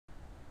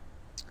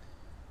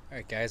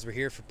Alright guys, we're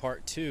here for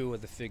part 2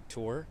 of the fig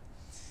tour,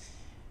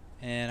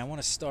 and I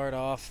want to start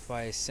off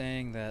by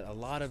saying that a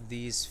lot of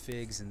these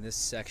figs in this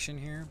section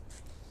here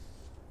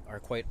are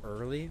quite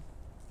early.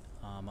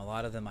 A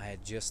lot of them I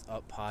had just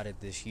up potted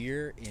this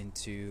year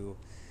into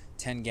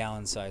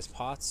 10-gallon size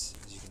pots,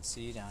 as you can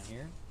see down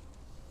here.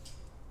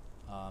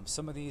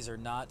 Some of these are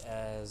not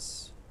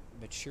as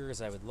mature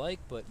as I would like,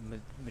 but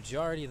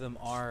majority of them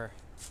are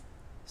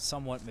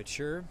somewhat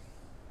mature.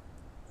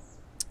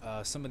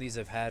 Some of these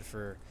I've had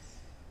for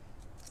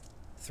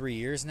 3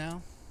 years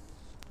now,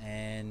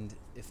 and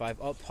if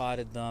I've up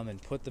potted them and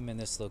put them in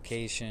this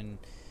location,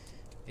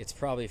 it's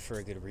probably for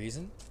a good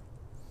reason.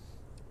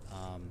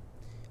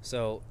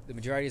 So the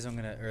majority of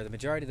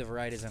the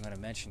varieties I'm gonna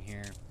mention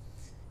here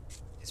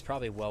is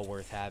probably well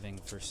worth having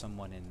for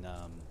someone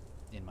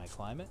in my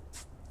climate.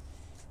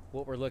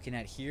 What we're looking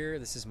at here,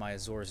 this is my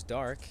Azores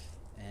Dark,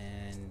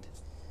 and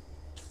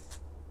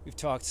we've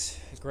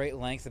talked at great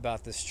length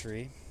about this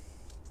tree.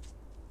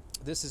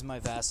 This is my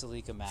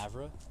Vasilika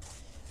mavra,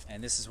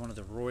 and this is one of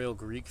the Royal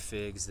Greek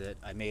figs that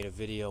I made a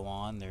video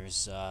on.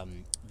 There's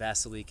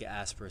Vasilika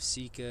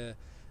aspersica,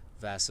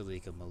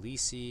 Vasilika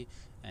malisi,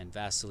 and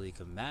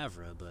Vasilika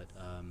mavra, but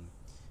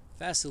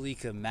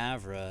Vasilika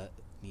mavra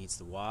needs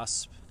the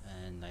wasp,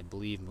 and I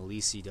believe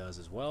malisi does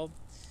as well.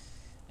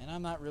 And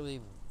I'm not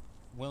really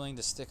willing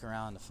to stick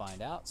around to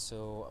find out,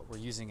 so we're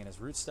using it as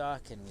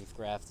rootstock, and we've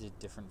grafted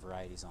different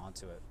varieties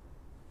onto it.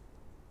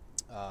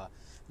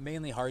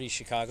 Mainly hardy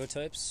Chicago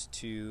types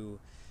to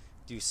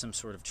do some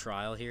sort of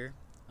trial here.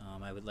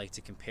 I would like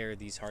to compare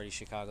these hardy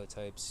Chicago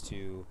types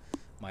to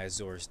my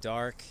Azores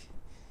Dark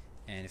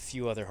and a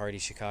few other hardy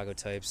Chicago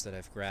types that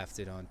I've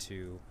grafted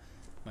onto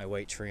my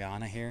white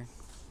Triana here.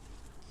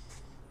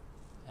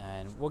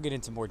 And we'll get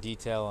into more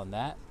detail on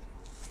that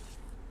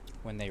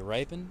when they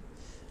ripen.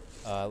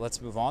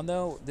 Let's move on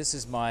though. This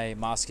is my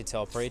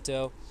Moscatel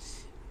Preto.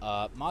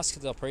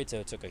 Moscatel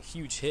Preto took a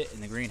huge hit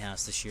in the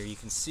greenhouse this year. You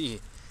can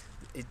see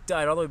it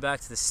died all the way back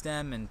to the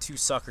stem, and two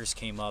suckers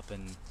came up,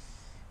 and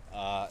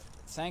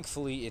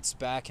thankfully it's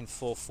back in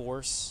full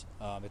force.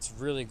 It's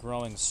really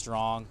growing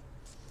strong.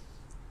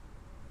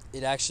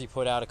 It actually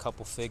put out a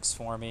couple figs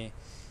for me,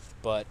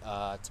 but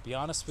to be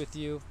honest with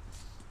you,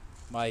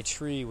 my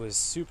tree was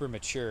super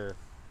mature.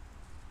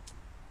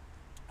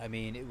 I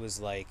mean, it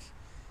was like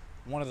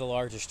one of the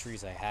largest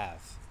trees I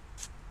have,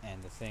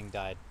 and the thing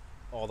died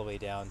all the way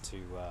down to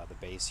the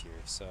base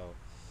here. So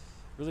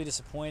really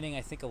disappointing.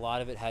 I think a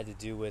lot of it had to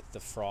do with the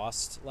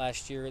frost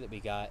last year that we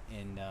got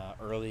in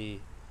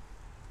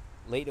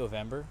late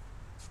November,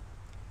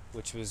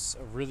 which was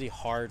a really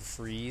hard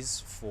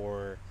freeze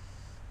for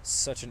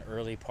such an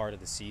early part of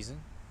the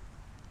season.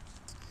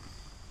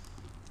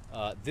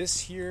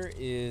 This here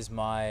is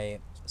my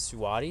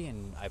Suwadi,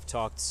 and I've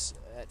talked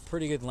at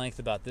pretty good length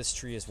about this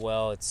tree as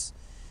well. It's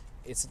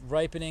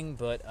ripening,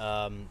 but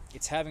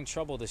it's having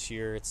trouble this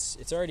year.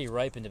 It's already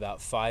ripened about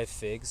 5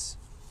 figs,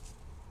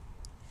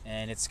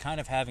 and it's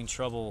kind of having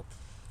trouble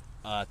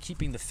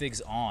keeping the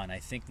figs on. I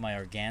think my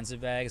organza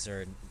bags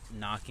are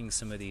knocking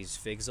some of these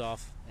figs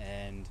off,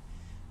 and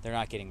they're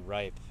not getting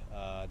ripe.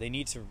 They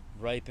need to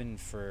ripen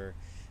for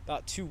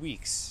about 2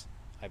 weeks,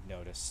 I've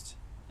noticed.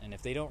 And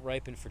if they don't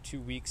ripen for 2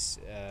 weeks,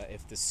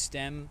 if the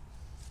stem,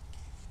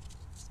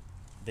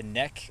 the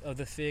neck of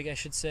the fig, I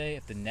should say,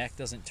 if the neck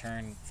doesn't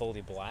turn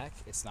fully black,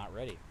 it's not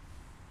ready.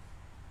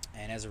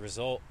 And as a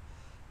result,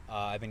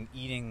 I've been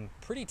eating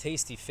pretty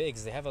tasty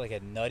figs. They have like a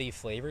nutty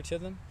flavor to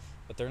them,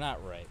 but they're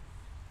not ripe.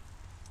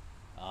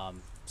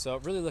 So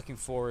really looking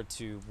forward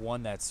to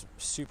one that's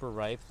super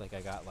ripe like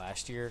I got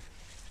last year.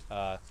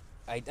 I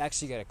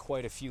actually got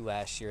quite a few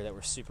last year that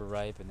were super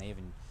ripe, and they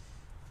even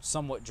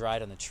somewhat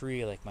dried on the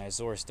tree like my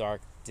Azores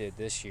Dark did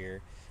this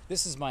year.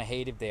 This is my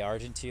Hative de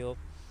Argentile.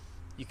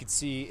 You can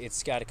see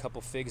it's got a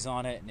couple figs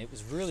on it, and it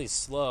was really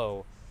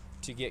slow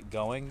to get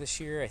going this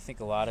year. I think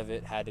a lot of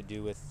it had to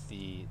do with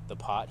the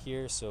pot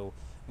here. So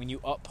when you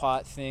up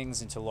pot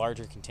things into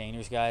larger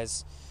containers,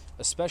 guys,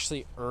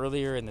 especially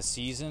earlier in the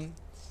season,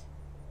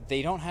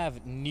 they don't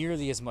have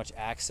nearly as much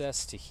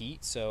access to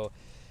heat. So,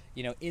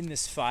 you know, in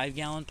this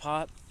 5-gallon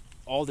pot,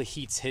 all the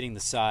heat's hitting the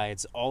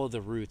sides, all of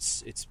the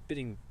roots. It's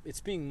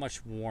being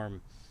much warmer.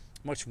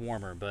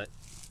 But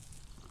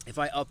if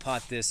I up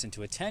pot this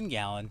into a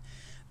 10-gallon,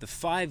 the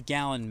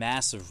 5-gallon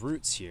mass of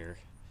roots here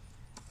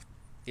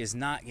is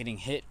not getting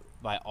hit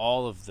by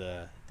all of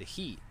the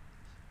heat.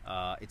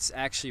 It's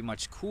actually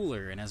much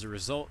cooler, and as a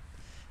result,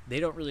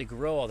 they don't really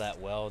grow all that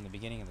well in the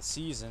beginning of the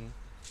season.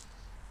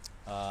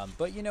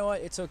 But you know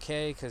what? It's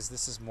okay, because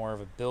this is more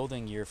of a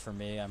building year for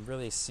me. I'm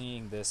really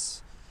seeing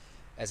this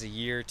as a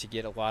year to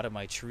get a lot of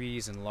my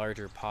trees in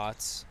larger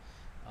pots,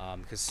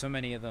 because so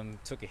many of them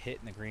took a hit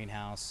in the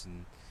greenhouse,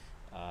 and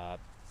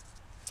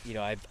you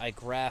know, I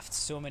graft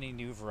so many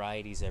new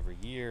varieties every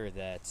year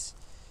that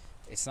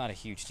it's not a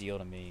huge deal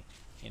to me.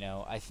 You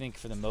know, I think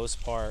for the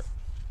most part,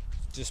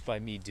 just by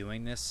me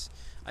doing this,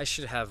 I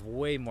should have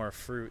way more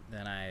fruit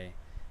than I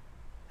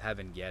have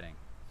been getting.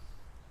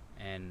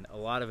 And a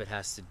lot of it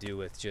has to do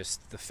with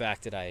just the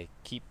fact that I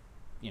keep,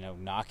 you know,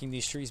 knocking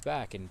these trees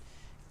back and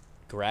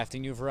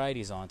grafting new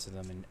varieties onto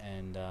them,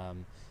 and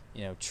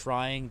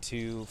trying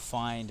to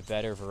find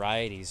better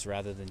varieties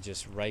rather than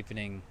just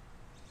ripening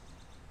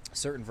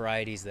certain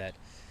varieties that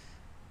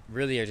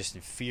really are just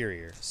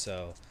inferior.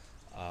 So,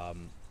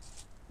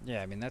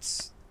 yeah, I mean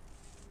that's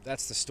the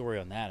story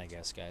on that, I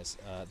guess, guys.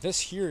 This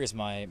here is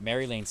my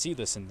Mary Lane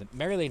seedless, and the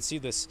Mary Lane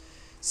seedless,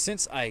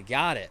 since I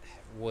got it,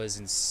 was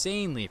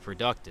insanely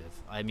productive.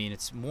 I mean,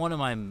 it's one of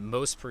my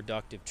most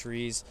productive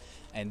trees,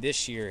 and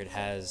this year it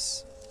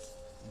has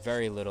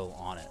very little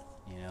on it.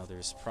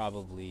 There's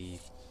probably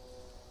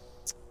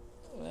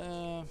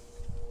about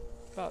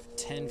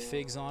 10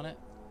 figs on it.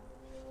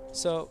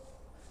 So,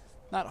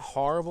 not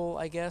horrible,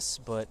 I guess,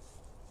 but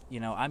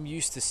I'm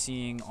used to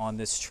seeing on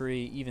this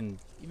tree, even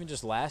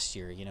just last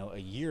year, a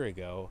year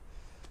ago,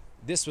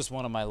 this was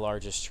one of my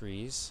largest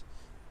trees,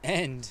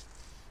 and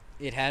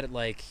it had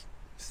like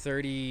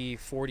 30,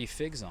 40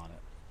 figs on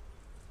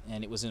it,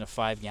 and it was in a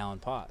 5-gallon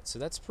pot, so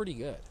that's pretty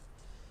good.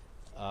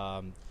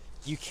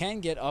 You can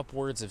get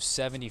upwards of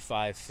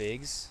 75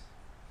 figs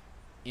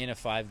in a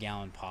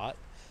 5-gallon pot.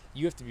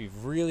 You have to be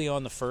really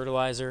on the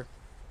fertilizer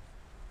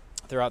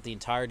throughout the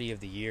entirety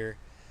of the year.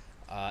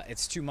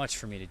 It's too much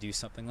for me to do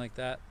something like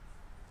that,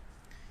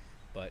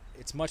 but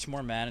it's much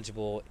more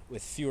manageable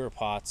with fewer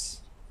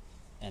pots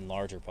and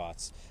larger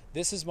pots.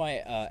 This is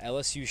my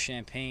LSU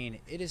Champagne.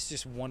 It is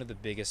just one of the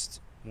biggest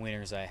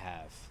winners I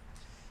have.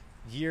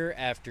 Year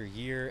after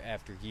year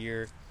after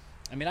year.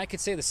 I mean, I could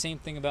say the same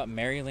thing about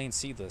Mary Lane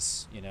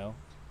Seedless,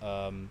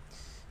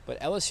 but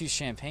LSU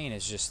Champagne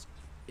is just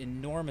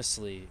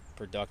enormously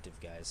productive,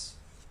 guys.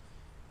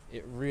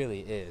 It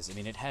really is. I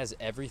mean, it has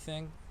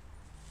everything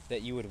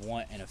that you would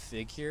want in a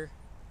fig here.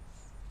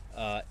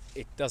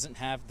 It doesn't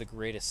have the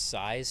greatest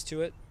size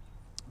to it,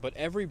 but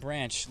every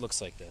branch looks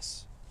like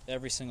this.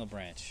 Every single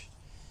branch.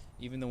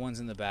 Even the ones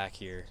in the back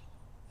here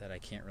that I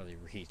can't really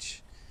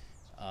reach.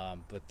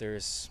 But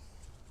there's,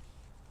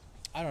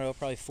 I don't know,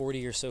 probably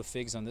 40 or so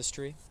figs on this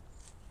tree.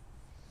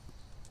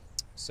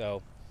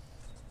 So,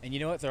 and you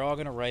know what? They're all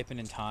going to ripen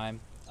in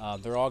time.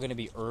 They're all going to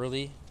be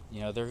early.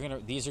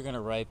 These are going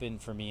to ripen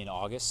for me in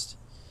August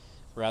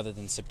rather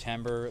than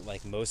September,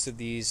 like most of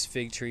these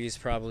fig trees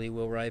probably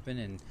will ripen,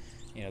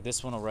 and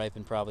this one will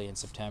ripen probably in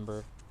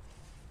September.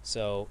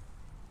 So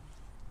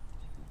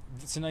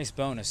it's a nice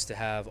bonus to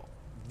have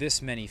this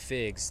many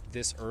figs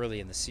this early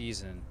in the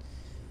season.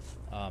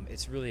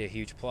 It's really a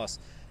huge plus.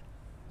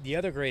 The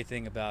other great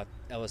thing about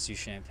LSU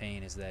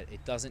Champagne is that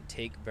it doesn't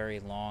take very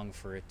long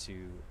for it to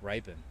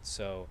ripen.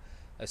 So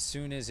as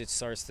soon as it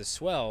starts to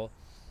swell,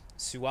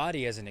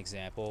 Suati, as an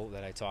example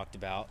that I talked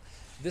about,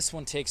 this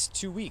one takes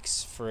 2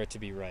 weeks for it to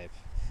be ripe.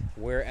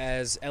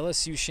 Whereas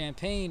LSU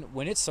Champagne,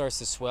 when it starts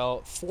to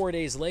swell, 4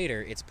 days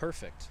later, it's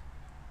perfect.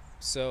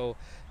 So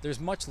there's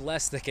much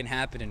less that can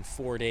happen in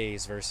 4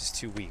 days versus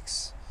 2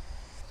 weeks.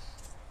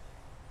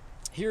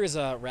 Here is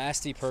a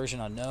Rasti Persian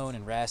Unknown,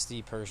 and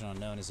Rasti Persian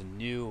Unknown is a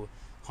new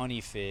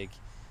honey fig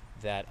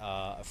that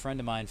a friend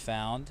of mine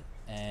found,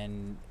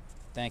 and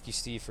thank you,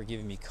 Steve, for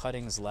giving me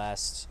cuttings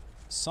last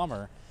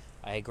summer.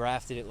 I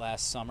grafted it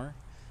last summer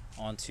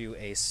onto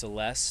a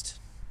Celeste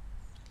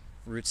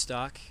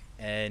rootstock,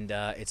 and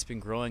it's been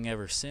growing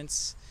ever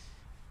since.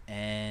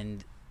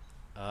 And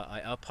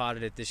I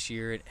up-potted it this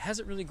year. It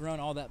hasn't really grown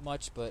all that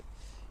much, but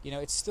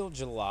it's still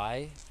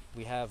July.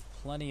 We have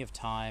plenty of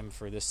time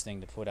for this thing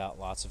to put out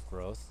lots of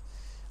growth.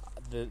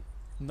 The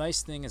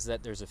nice thing is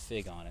that there's a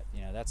fig on it.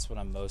 That's what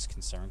I'm most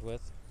concerned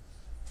with.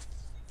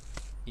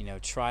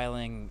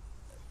 Trialing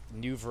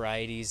new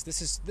varieties.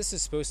 This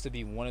is supposed to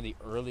be one of the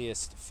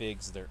earliest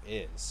figs there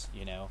is.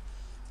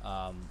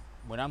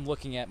 When I'm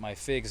looking at my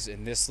figs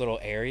in this little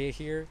area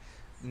here,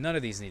 none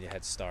of these need a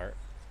head start.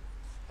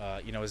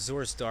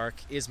 Azores Dark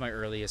is my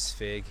earliest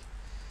fig.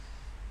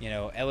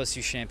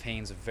 LSU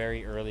Champagne's a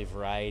very early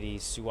variety.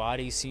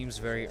 Suati seems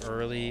very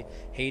early.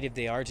 Hative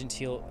de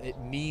Argentile, it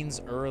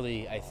means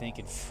early, I think,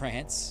 in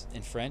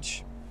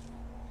French.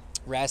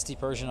 Rasti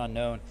Persian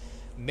Unknown,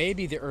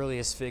 maybe the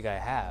earliest fig I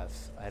have.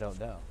 I don't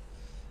know.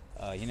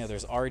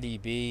 There's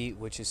RDB,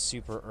 which is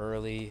super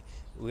early.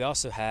 We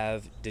also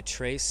have De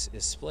Tres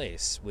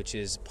Esplace, which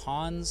is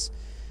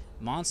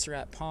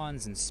Montserrat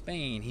Pons in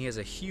Spain. He has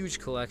a huge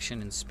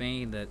collection in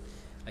Spain that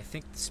I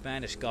think the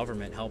Spanish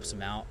government helps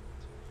him out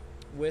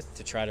with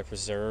to try to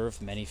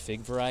preserve many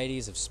fig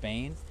varieties of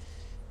Spain.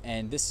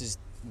 And this is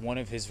one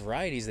of his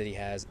varieties that he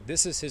has.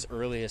 This is his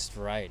earliest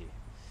variety.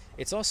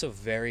 It's also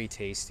very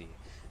tasty.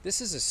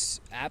 This is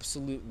an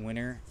absolute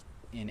winner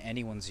in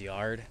anyone's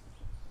yard.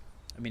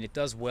 I mean, it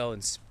does well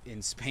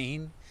in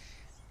Spain,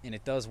 and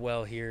it does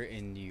well here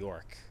in New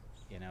York.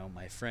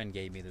 My friend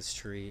gave me this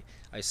tree.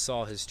 I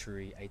saw his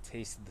tree. I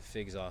tasted the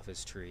figs off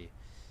his tree.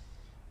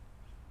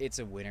 It's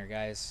a winner,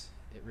 guys.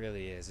 It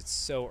really is. It's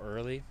so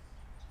early.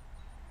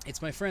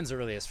 It's my friend's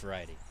earliest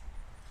variety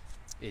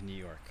in New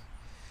York.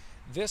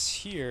 This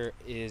here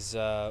is,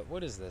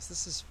 what is this?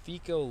 This is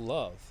Fico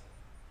Love.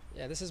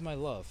 Yeah, this is my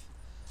love.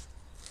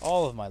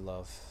 All of my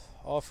love.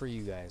 All for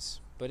you guys.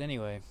 But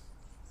anyway,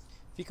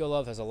 Fico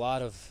Love has a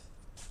lot of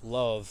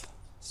love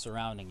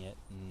surrounding it.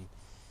 And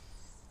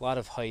A lot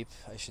of hype,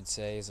 I should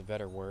say, is a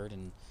better word,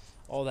 and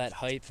all that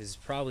hype is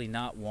probably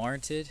not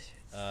warranted.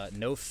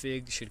 No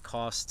fig should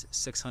cost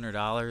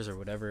 $600 or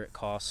whatever it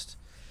cost.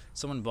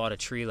 Someone bought a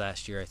tree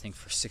last year, I think,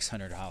 for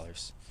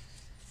 $600.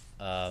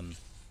 Um,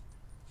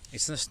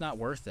 it's just not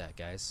worth that,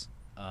 guys.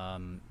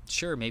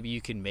 Sure, maybe you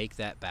can make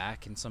that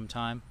back in some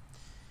time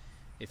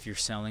if you're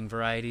selling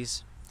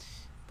varieties,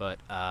 but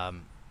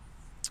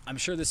I'm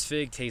sure this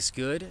fig tastes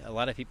good. A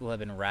lot of people have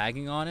been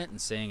ragging on it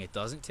and saying it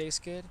doesn't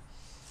taste good.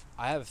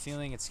 I have a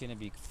feeling it's going to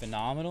be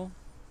phenomenal,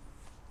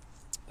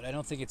 but I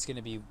don't think it's going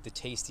to be the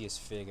tastiest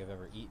fig I've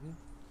ever eaten.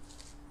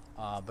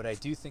 But I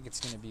do think it's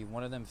going to be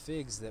one of them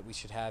figs that we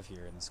should have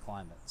here in this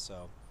climate.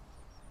 So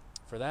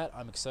for that,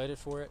 I'm excited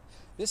for it.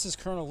 This is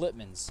Colonel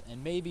Lippmann's,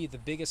 and maybe the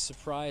biggest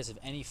surprise of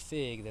any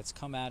fig that's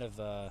come out of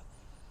the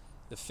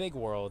fig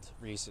world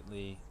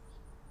recently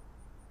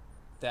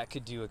that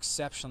could do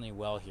exceptionally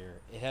well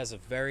here. It has a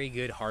very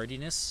good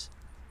hardiness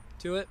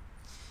to it.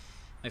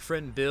 My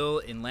friend Bill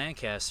in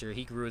Lancaster,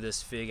 he grew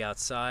this fig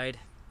outside,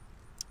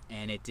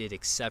 and it did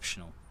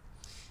exceptional.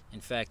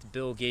 In fact,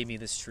 Bill gave me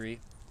this tree.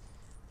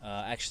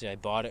 Actually, I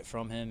bought it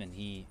from him, and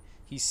he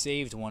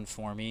saved one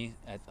for me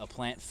at a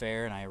plant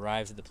fair, and I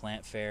arrived at the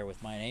plant fair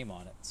with my name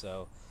on it.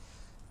 So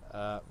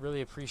really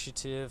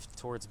appreciative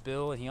towards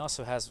Bill, and he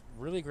also has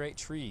really great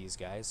trees,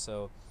 guys.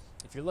 So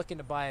if you're looking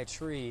to buy a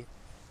tree,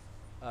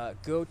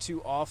 go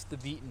to Off the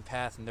Beaten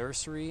Path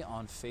Nursery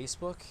on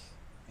Facebook,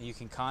 and you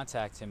can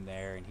contact him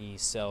there, and he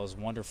sells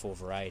wonderful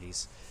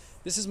varieties.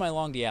 This is my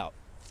Long D'Out.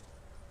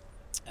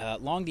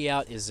 Long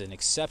D'Out is an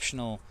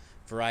exceptional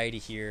variety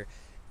here.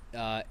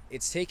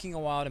 It's taking a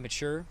while to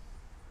mature.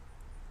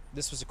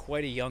 This was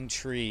quite a young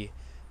tree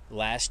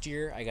last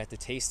year. I got to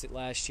taste it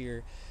last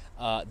year.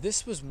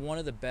 This was one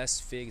of the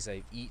best figs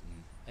I've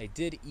eaten. I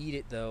did eat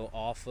it, though,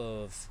 off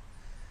of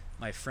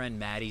my friend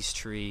Maddie's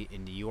tree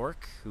in New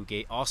York, who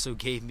also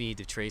gave me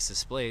the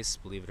Traces Place,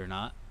 believe it or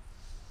not.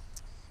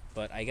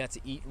 But I got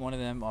to eat one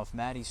of them off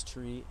Maddie's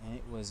tree, and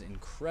it was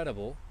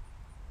incredible.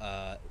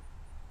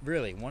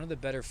 Really, one of the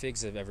better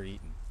figs I've ever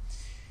eaten.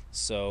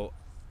 So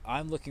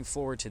I'm looking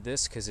forward to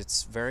this because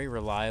it's very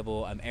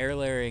reliable. I'm air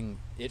layering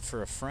it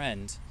for a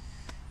friend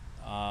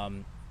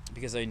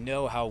because I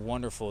know how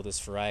wonderful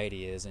this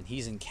variety is, and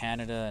he's in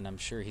Canada, and I'm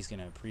sure he's going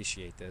to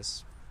appreciate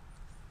this.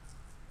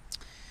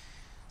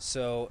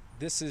 So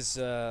this is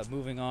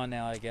moving on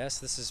now, I guess.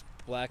 This is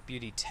Black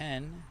Beauty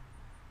 10,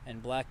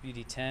 and Black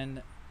Beauty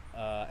 10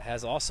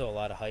 has also a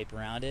lot of hype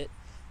around it.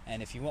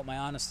 And if you want my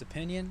honest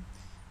opinion,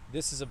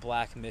 this is a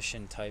Black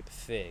Mission type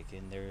fig,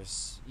 and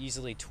there's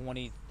easily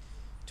 20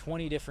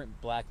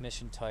 different Black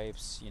Mission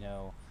types. You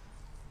know,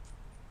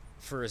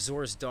 for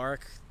Azores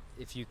Dark,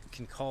 if you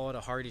can call it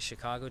a hardy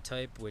Chicago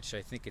type, which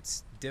I think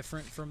it's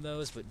different from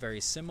those but very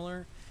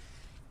similar,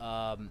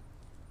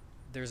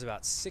 there's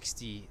about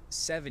 60,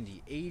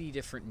 70, 80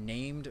 different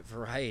named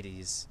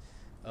varieties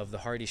of the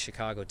hardy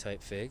Chicago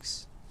type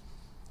figs.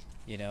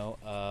 You know,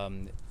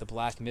 the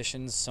Black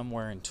Mission's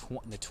somewhere in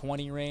the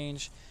 20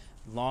 range.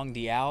 Long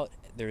D'Out,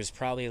 there's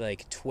probably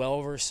like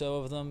 12 or so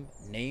of them,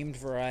 named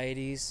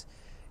varieties.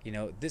 You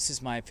know, this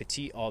is my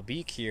Petit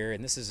Albique here,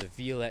 and this is a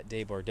Violette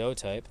de Bordeaux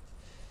type.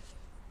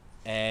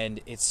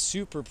 And it's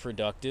super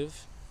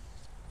productive.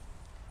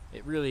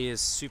 It really is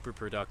super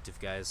productive,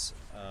 guys.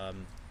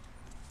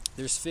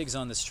 There's figs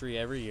on this tree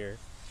every year.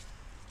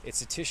 It's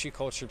a tissue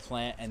culture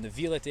plant, and the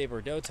Violette de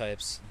Bordeaux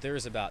types,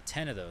 there's about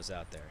 10 of those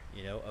out there,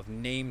 you know, of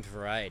named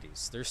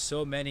varieties. There's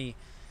so many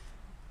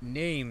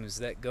names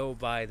that go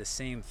by the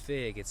same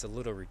fig, it's a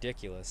little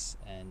ridiculous,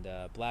 and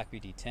Black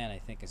Beauty 10, I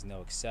think, is no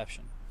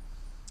exception.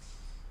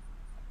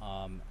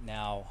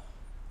 Now,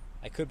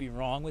 I could be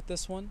wrong with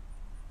this one.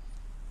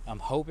 I'm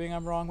hoping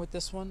I'm wrong with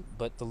this one,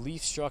 but the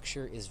leaf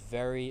structure is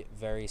very,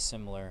 very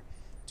similar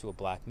to a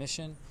Black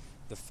Mission.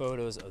 The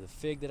photos of the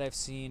fig that I've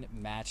seen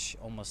match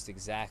almost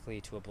exactly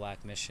to a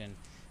Black Mission,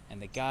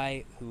 and the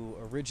guy who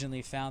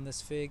originally found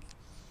this fig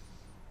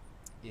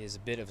is a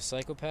bit of a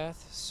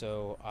psychopath,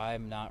 so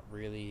I'm not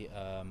really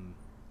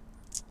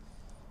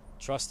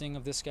trusting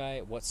of this guy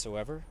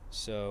whatsoever.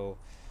 So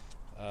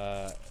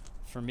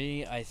for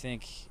me, I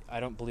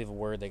don't believe a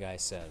word the guy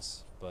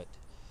says, but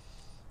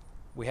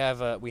we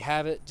have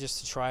it just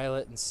to trial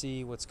it and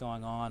see what's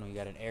going on. We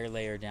got an air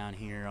layer down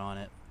here on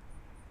it.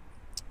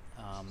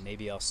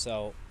 Maybe I'll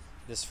sell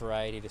this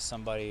variety to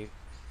somebody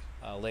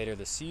later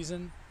this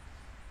season.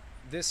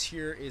 This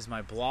here is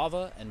my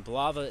Blava, and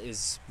Blava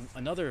is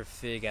another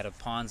fig out of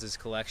Pons'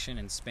 collection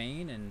in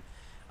Spain, and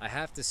I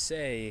have to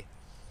say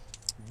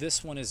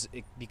this one is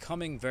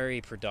becoming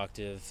very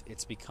productive.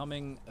 It's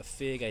becoming a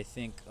fig I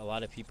think a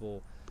lot of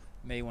people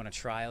may want to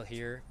trial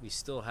here. We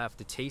still have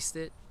to taste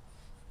it,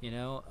 you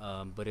know,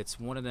 but it's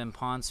one of them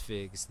Pons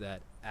figs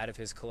that out of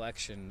his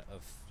collection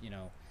of, you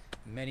know,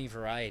 many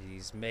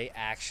varieties may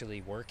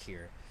actually work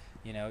here.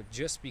 You know,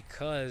 just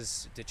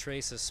because De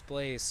Traces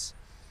Place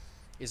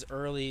is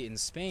early in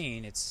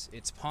Spain, it's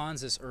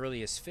Pons'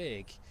 earliest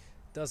fig,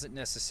 doesn't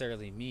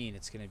necessarily mean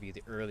it's going to be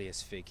the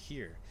earliest fig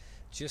here.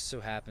 Just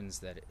so happens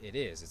that it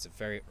is. It's a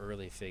very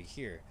early fig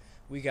here.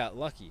 We got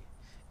lucky.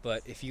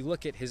 But if you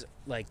look at his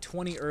like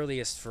 20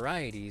 earliest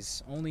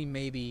varieties, only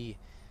maybe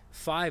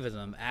 5 of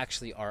them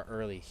actually are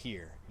early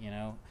here.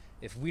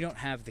 If we don't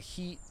have the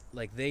heat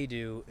like they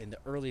do in the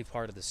early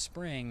part of the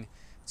spring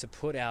to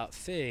put out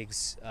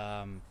figs,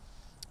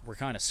 we're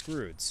kind of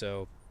screwed.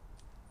 So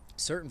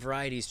certain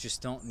varieties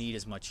just don't need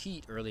as much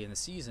heat early in the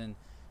season,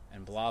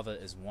 and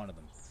Blava is one of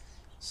them.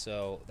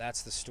 So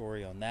that's the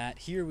story on that.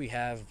 Here we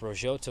have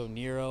Prosciutto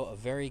Nero, a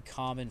very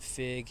common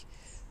fig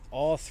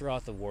all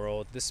throughout the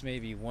world. This may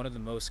be one of the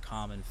most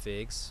common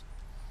figs.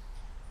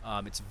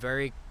 It's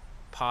very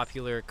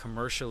popular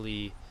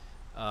commercially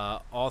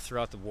all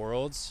throughout the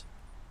world.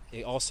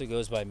 It also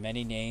goes by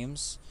many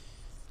names.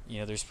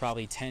 There's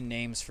probably 10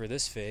 names for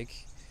this fig.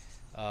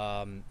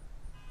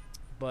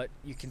 But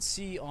you can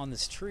see on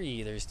this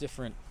tree there's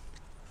different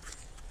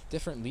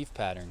leaf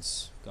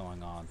patterns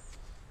going on.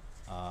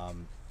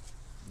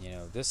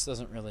 This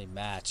doesn't really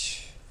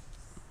match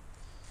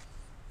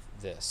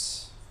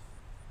this.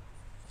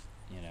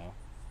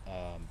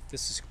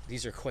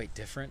 These are quite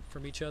different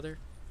from each other.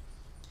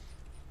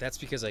 That's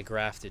because I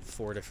grafted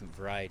 4 different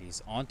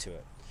varieties onto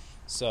it.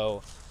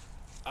 So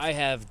I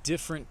have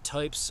different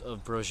types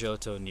of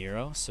Prosciutto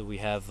Nero. So we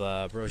have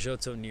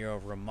Prosciutto Nero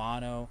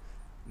Romano,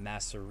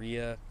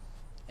 Masseria,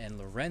 and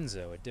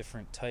Lorenzo, a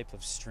different type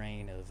of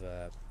strain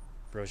of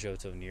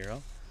Prosciutto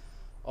Nero,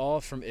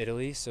 all from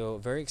Italy. So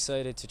very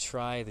excited to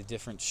try the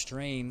different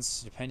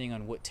strains depending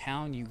on what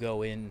town you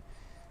go in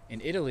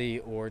Italy,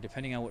 or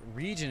depending on what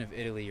region of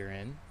Italy you're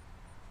in.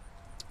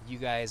 You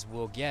guys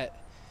will get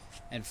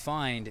and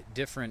find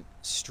different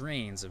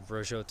strains of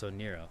Prosciutto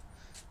Nero.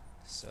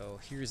 So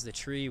here's the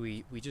tree.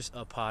 We just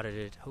up-potted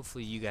it.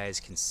 Hopefully you guys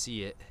can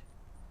see it.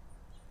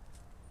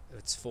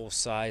 It's full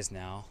size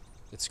now.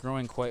 It's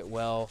growing quite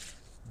well.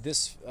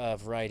 This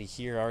variety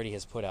here already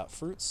has put out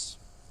fruits,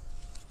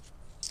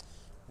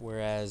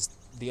 whereas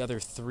the other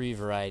 3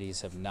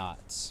 varieties have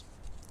not.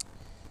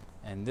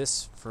 And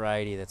this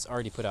variety that's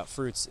already put out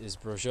fruits is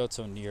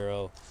Prosciutto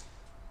Nero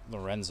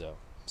Lorenzo.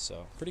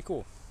 So pretty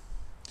cool.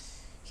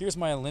 Here's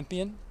my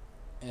Olympian.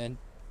 And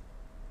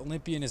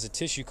Olympian is a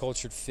tissue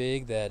cultured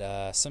fig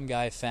that some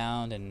guy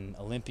found in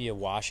Olympia,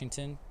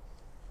 Washington.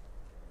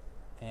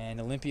 And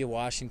Olympia,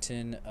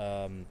 Washington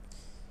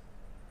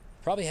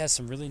probably has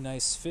some really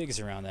nice figs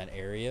around that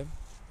area.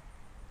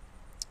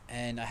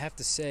 And I have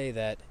to say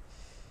that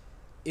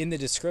in the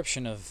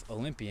description of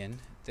Olympian,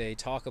 they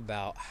talk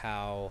about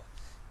how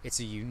it's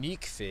a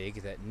unique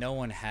fig that no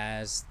one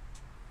has.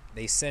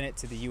 They sent it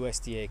to the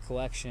USDA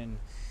collection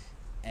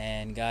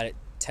and got it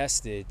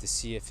tested to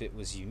see if it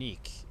was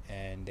unique.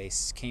 And they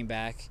came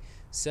back,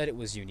 said it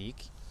was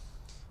unique.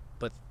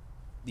 But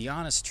the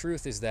honest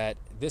truth is that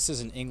this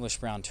is an English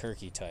brown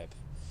turkey type.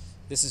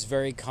 This is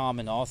very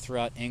common all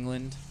throughout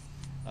England.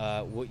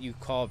 What you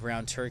call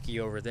brown turkey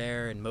over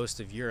there in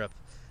most of Europe,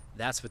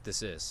 that's what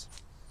this is.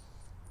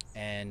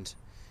 And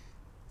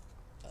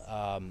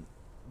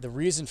the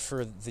reason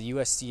for the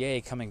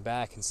USDA coming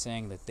back and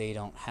saying that they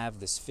don't have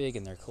this fig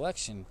in their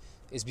collection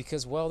is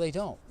because, well, they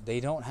don't. They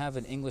don't have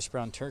an English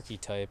brown turkey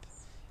type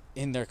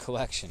in their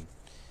collection.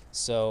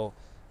 So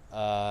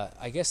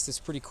I guess it's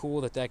pretty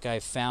cool that guy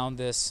found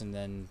this and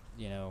then,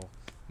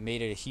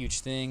 made it a huge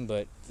thing.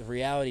 But the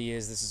reality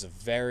is this is a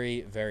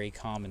very, very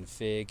common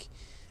fig,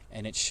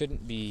 and it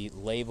shouldn't be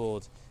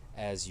labeled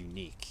as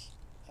unique.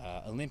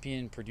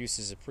 Olympian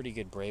produces a pretty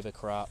good Breva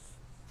crop.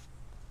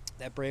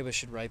 That Breva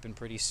should ripen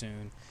pretty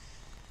soon.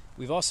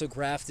 We've also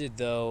grafted,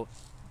 though,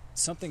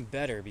 something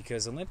better,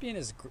 because Olympian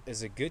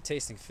is a good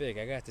tasting fig.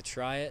 I got to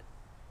try it,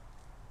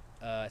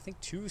 I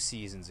think 2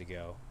 seasons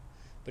ago,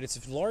 but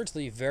it's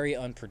largely very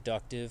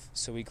unproductive.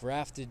 So we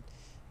grafted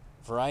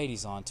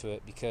varieties onto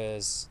it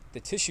because the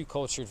tissue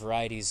cultured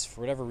varieties,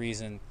 for whatever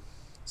reason,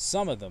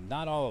 some of them,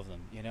 not all of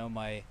them,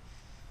 my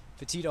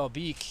Petit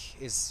Albique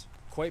is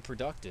quite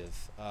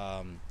productive,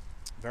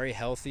 very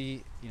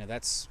healthy.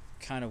 That's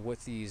kind of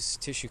what these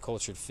tissue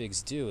cultured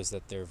figs do, is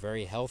that they're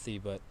very healthy,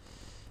 but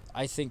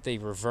I think they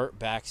revert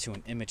back to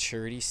an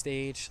immaturity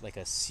stage, like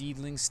a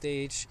seedling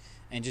stage,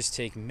 and just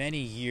take many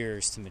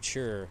years to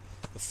mature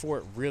before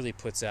it really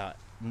puts out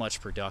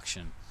much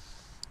production.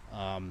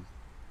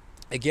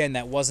 Again,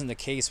 that wasn't the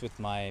case with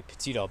my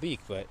Petit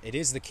Albique, but it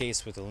is the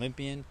case with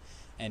Olympian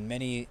and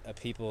many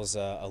people's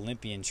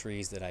Olympian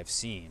trees that I've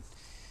seen.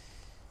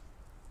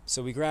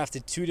 So we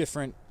grafted 2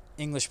 different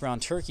English brown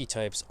turkey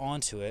types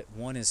onto it.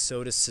 One is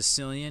Soda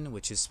Sicilian,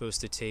 which is supposed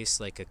to taste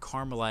like a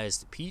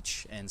caramelized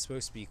peach and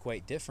supposed to be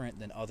quite different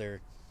than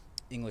other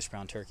English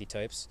brown turkey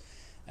types.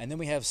 And then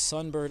we have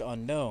Sunbird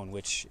Unknown,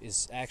 which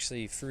is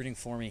actually fruiting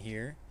for me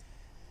here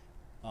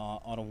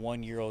on a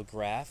 1-year-old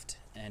graft,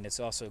 and it's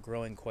also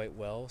growing quite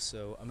well.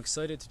 So I'm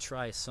excited to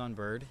try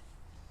Sunbird.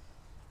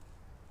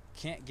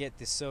 Can't get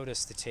the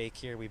Sodas to take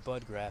here. We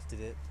bud grafted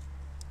it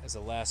as a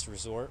last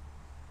resort.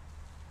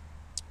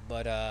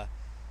 But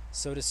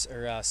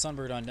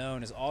Sunbird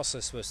Unknown is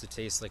also supposed to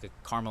taste like a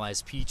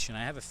caramelized peach, and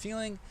I have a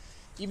feeling,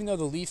 even though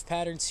the leaf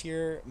patterns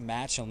here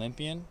match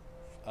Olympian,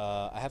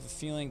 I have a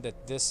feeling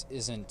that this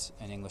isn't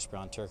an English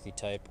brown turkey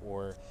type,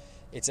 or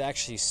it's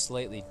actually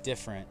slightly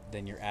different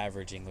than your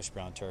average English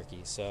brown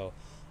turkey. So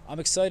I'm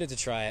excited to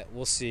try it.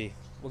 We'll see.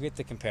 We'll get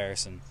the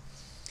comparison.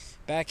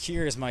 Back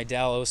here is my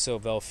Dal Osso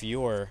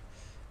Belfiore,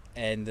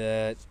 and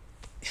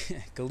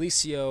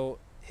Galicio.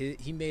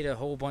 He made a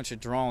whole bunch of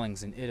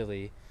drawings in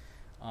Italy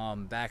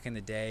back in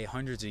the day,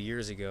 hundreds of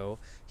years ago.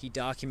 He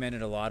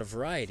documented a lot of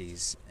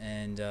varieties,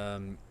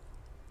 and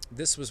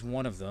this was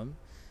one of them,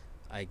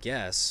 I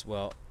guess.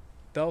 Well,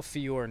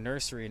 Belfiore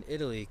Nursery in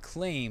Italy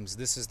claims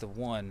this is the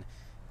one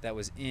that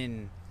was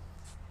in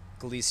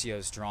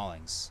Galicio's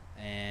drawings,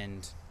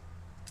 and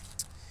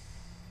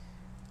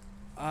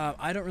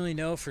I don't really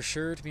know for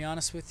sure, to be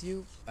honest with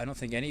you. I don't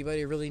think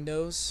anybody really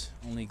knows.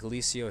 Only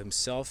Galicio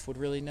himself would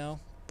really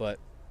know. But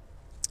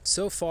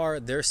so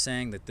far, they're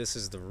saying that this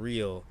is the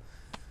real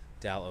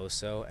Dal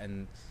Osso,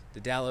 and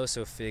the Dal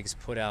Osso figs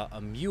put out a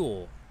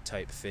mule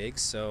type fig.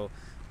 So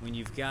when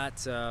you've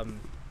got, when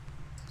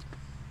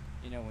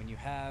you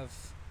have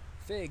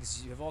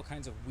figs, you have all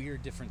kinds of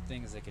weird different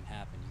things that can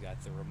happen. You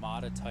got the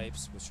Ramada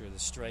types, which are the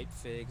striped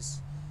figs.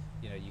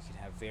 You can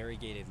have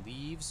variegated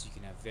leaves. You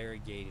can have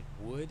variegated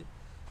wood.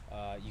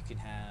 You can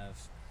have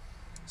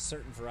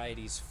certain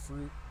varieties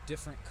fruit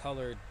different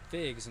colored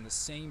figs in the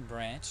same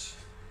branch,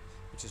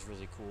 which is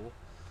really cool.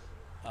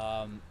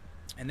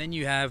 And then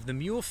you have the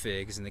mule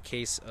figs in the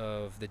case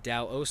of the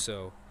Dal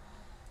Osso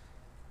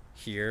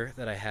here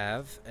that I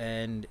have,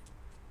 and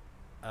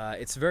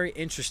it's very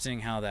interesting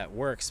how that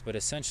works. But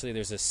essentially,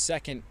 there's a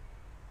second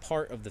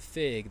part of the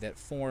fig that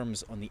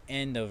forms on the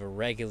end of a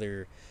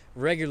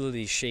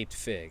regularly shaped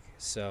fig.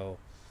 So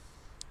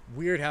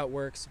weird how it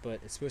works,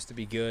 but it's supposed to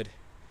be good.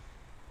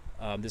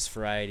 This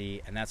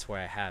variety, and that's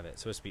why I have it.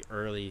 It's supposed to be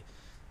early,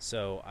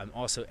 so I'm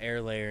also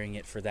air layering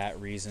it for that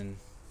reason.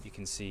 You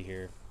can see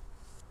here,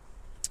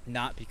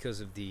 not because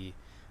of the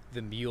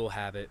mule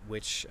habit,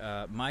 which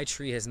my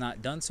tree has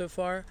not done so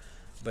far,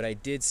 but I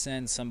did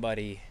send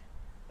somebody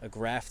a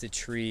grafted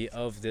tree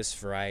of this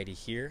variety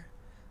here,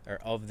 or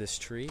of this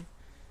tree,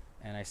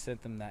 and I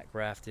sent them that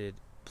grafted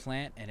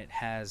plant, and it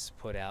has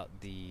put out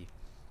the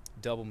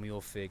double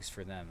mule figs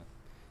for them.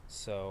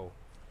 So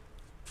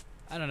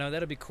I don't know,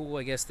 that'll be cool,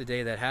 I guess, the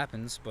day that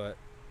happens, but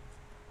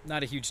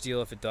not a huge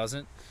deal if it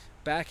doesn't.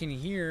 Back in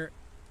here,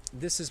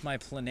 this is my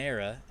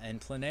Planera,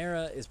 and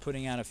Planera is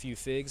putting out a few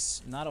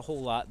figs, not a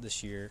whole lot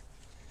this year.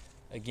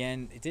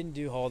 Again, it didn't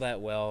do all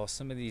that well.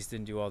 Some of these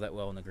didn't do all that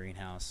well in the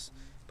greenhouse,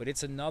 but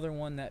it's another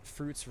one that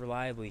fruits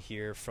reliably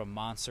here from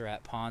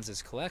Montserrat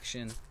Pons'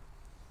 collection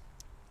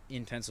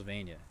in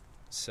Pennsylvania.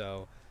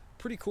 So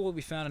pretty cool.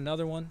 We found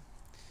another one,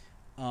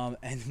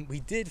 and we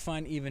did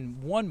find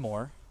even one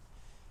more,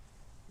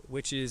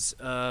 which is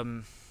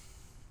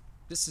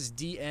this is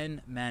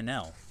D.N.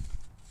 Manel,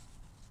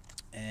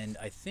 and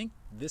I think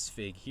this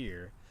fig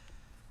here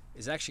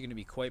is actually going to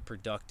be quite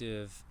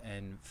productive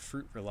and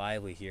fruit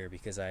reliably here,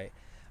 because I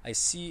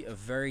see a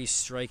very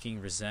striking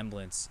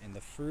resemblance in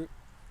the fruit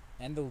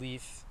and the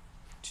leaf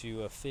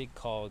to a fig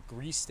called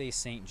Gris de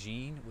Saint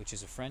Jean, which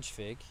is a French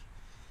fig.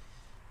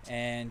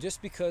 And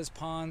just because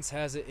Pons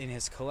has it in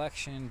his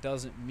collection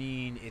doesn't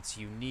mean it's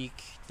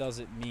unique,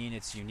 doesn't mean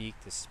it's unique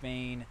to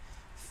Spain.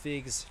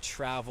 Figs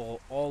travel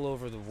all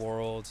over the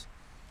world.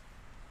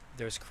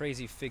 There's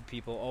crazy fig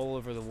people all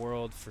over the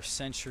world for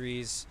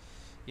centuries.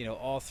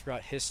 All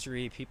throughout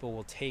history, people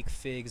will take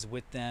figs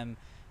with them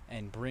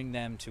and bring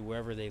them to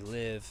wherever they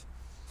live,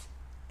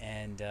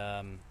 and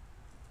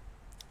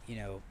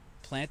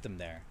plant them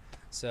there.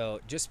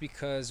 So just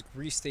because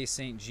Gris de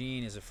Saint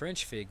Jean is a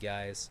French fig,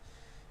 guys,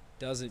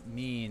 doesn't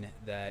mean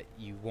that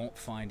you won't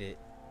find it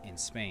in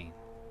Spain.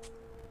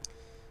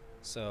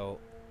 So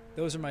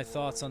those are my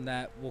thoughts on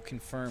that. We'll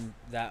confirm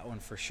that one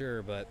for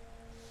sure, but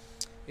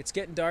it's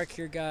getting dark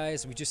here,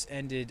 guys. We just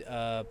ended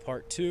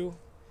part 2,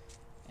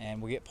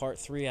 and we'll get part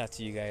 3 out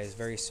to you guys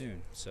very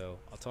soon. So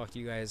I'll talk to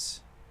you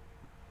guys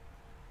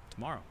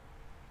tomorrow.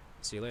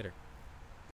 See you later.